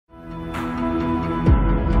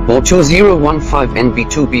BO2015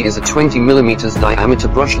 B2B is a 20mm diameter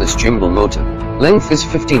brushless gimbal motor. Length is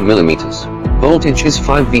 15mm. Voltage is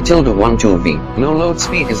 5V-12V. No load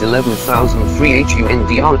speed is 11,003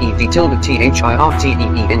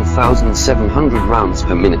 HUNDREV-THIRTEEN 1,700 rounds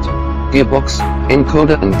per minute. Gearbox,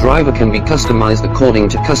 encoder and driver can be customized according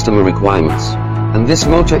to customer requirements. And this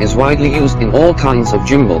motor is widely used in all kinds of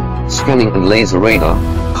gimbal, scanning and laser radar.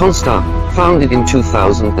 Constar, founded in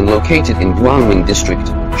 2000 and located in Guangming District,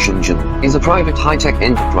 Shenzhen, is a private high-tech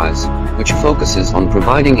enterprise, which focuses on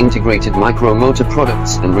providing integrated micro-motor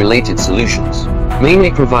products and related solutions.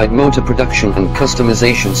 Mainly provide motor production and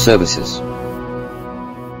customization services.